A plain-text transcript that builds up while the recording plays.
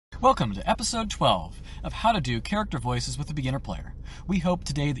Welcome to episode 12 of How to Do Character Voices with a Beginner Player. We hope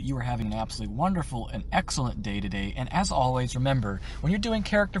today that you are having an absolutely wonderful and excellent day today, and as always, remember, when you're doing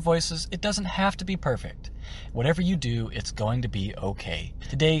character voices, it doesn't have to be perfect. Whatever you do, it's going to be okay.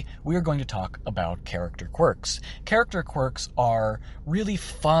 Today, we are going to talk about character quirks. Character quirks are really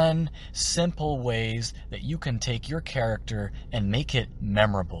fun, simple ways that you can take your character and make it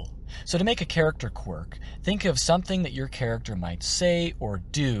memorable. So to make a character quirk, think of something that your character might say or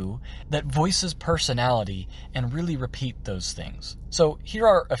do that voices personality and really repeat those things. So here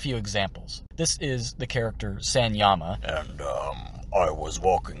are a few examples. This is the character Sanyama. And, I was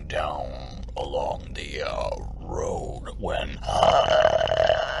walking down along the, road when,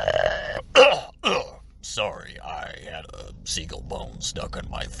 sorry, I had a seagull bone stuck in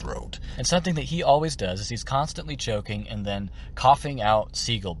my throat. And something that he always does is he's constantly choking and then coughing out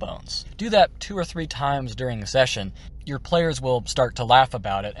seagull bones. Do that 2 or 3 times during the session. Your players will start to laugh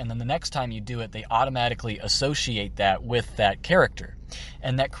about it, and then the next time you do it, they automatically associate that with that character.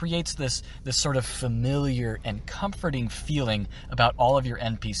 And that creates this sort of familiar and comforting feeling about all of your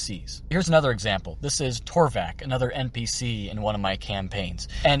NPCs. Here's another example. This is Torvak, another NPC in one of my campaigns.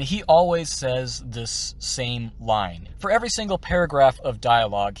 And he always says this same line. For every single paragraph of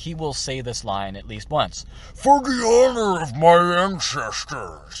dialogue, he will say this line at least once. For the honor of my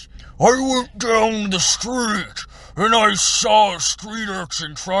ancestors, I went down the street and I saw a street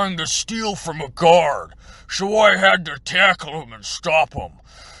urchin trying to steal from a guard, so I had to tackle him and stop him.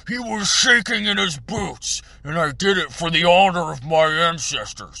 He was shaking in his boots, and I did it for the honor of my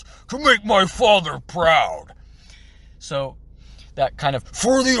ancestors, to make my father proud. So that kind of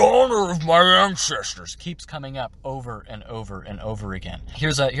For the honor of my ancestors keeps coming up over and over and over again.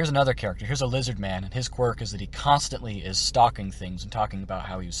 Here's another character. Here's a lizard man, and his quirk is that he constantly is stalking things and talking about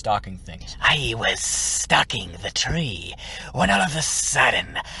how he was stalking things. I was stalking the tree when all of a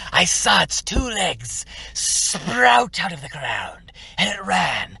sudden I saw its 2 legs sprout out of the ground, and it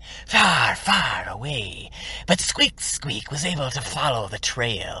ran far, far away. But Squeak Squeak was able to follow the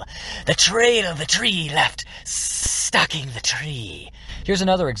trail of the tree left stalking the tree. Here's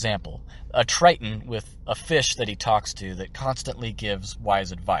another example. A triton with a fish that he talks to that constantly gives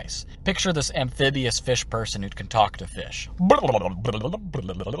wise advice. Picture this amphibious fish person who can talk to fish.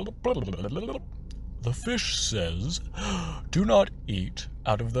 The fish says, "Do not eat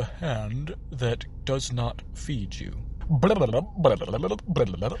out of the hand that does not feed you." The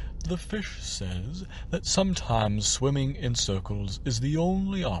fish says that sometimes swimming in circles is the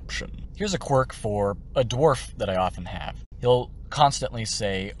only option. Here's a quirk for a dwarf that I often have. He'll constantly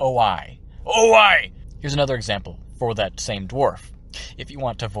say, "Oh, I." Oh, I! Here's another example for that same dwarf. If you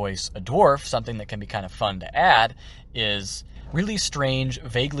want to voice a dwarf, something that can be kind of fun to add is really strange,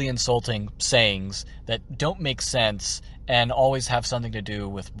 vaguely insulting sayings that don't make sense and always have something to do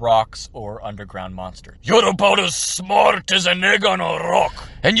with rocks or underground monsters. You're about as smart as an egg on a rock,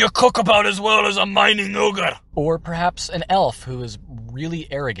 and you cook about as well as a mining ogre. Or perhaps an elf who is really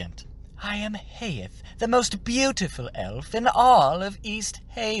arrogant. I am Haeth, the most beautiful elf in all of East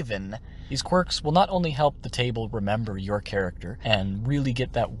Haven. These quirks will not only help the table remember your character and really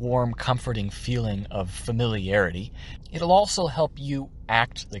get that warm, comforting feeling of familiarity, it'll also help you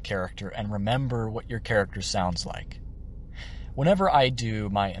act the character and remember what your character sounds like. Whenever I do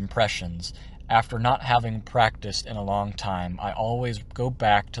my impressions, after not having practiced in a long time, I always go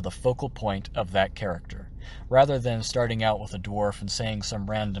back to the focal point of that character. Rather than starting out with a dwarf and saying some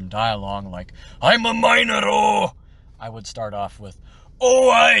random dialogue like, I'm a miner, oh! I would start off with, Oh,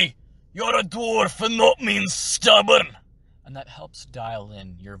 aye! You're a dwarf and not means stubborn. And that helps dial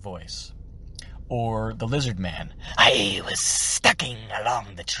in your voice. Or the lizard man. I was stalking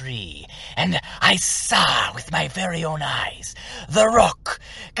along the tree, and I saw with my very own eyes the rock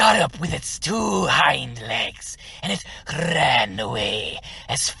got up with its 2 hind legs, and it ran away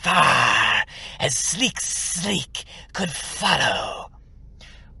as far as Sleek could follow.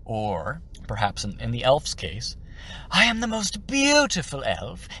 Or, perhaps in the elf's case, I am the most beautiful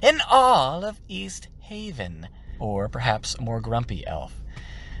elf in all of East Haven. Or perhaps a more grumpy elf.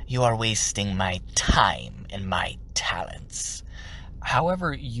 You are wasting my time and my talents.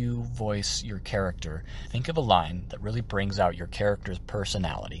 However you voice your character, think of a line that really brings out your character's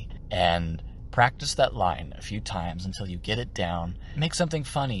personality and practice that line a few times until you get it down. Make something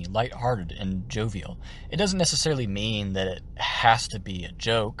funny, lighthearted, and jovial. It doesn't necessarily mean that it has to be a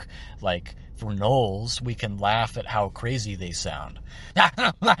joke, like for gnolls, we can laugh at how crazy they sound.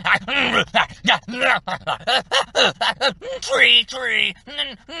 Tree,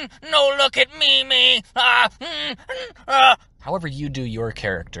 no, look at me. However you do your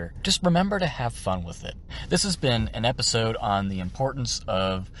character, just remember to have fun with it. This has been an episode on the importance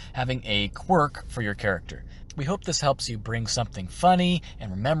of having a quirk for your character. We hope this helps you bring something funny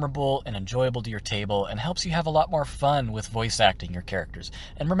and memorable and enjoyable to your table and helps you have a lot more fun with voice acting your characters.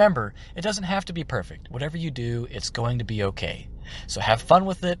 And remember, it doesn't have to be perfect. Whatever you do, it's going to be okay. So have fun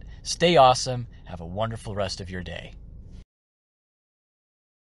with it, stay awesome, have a wonderful rest of your day.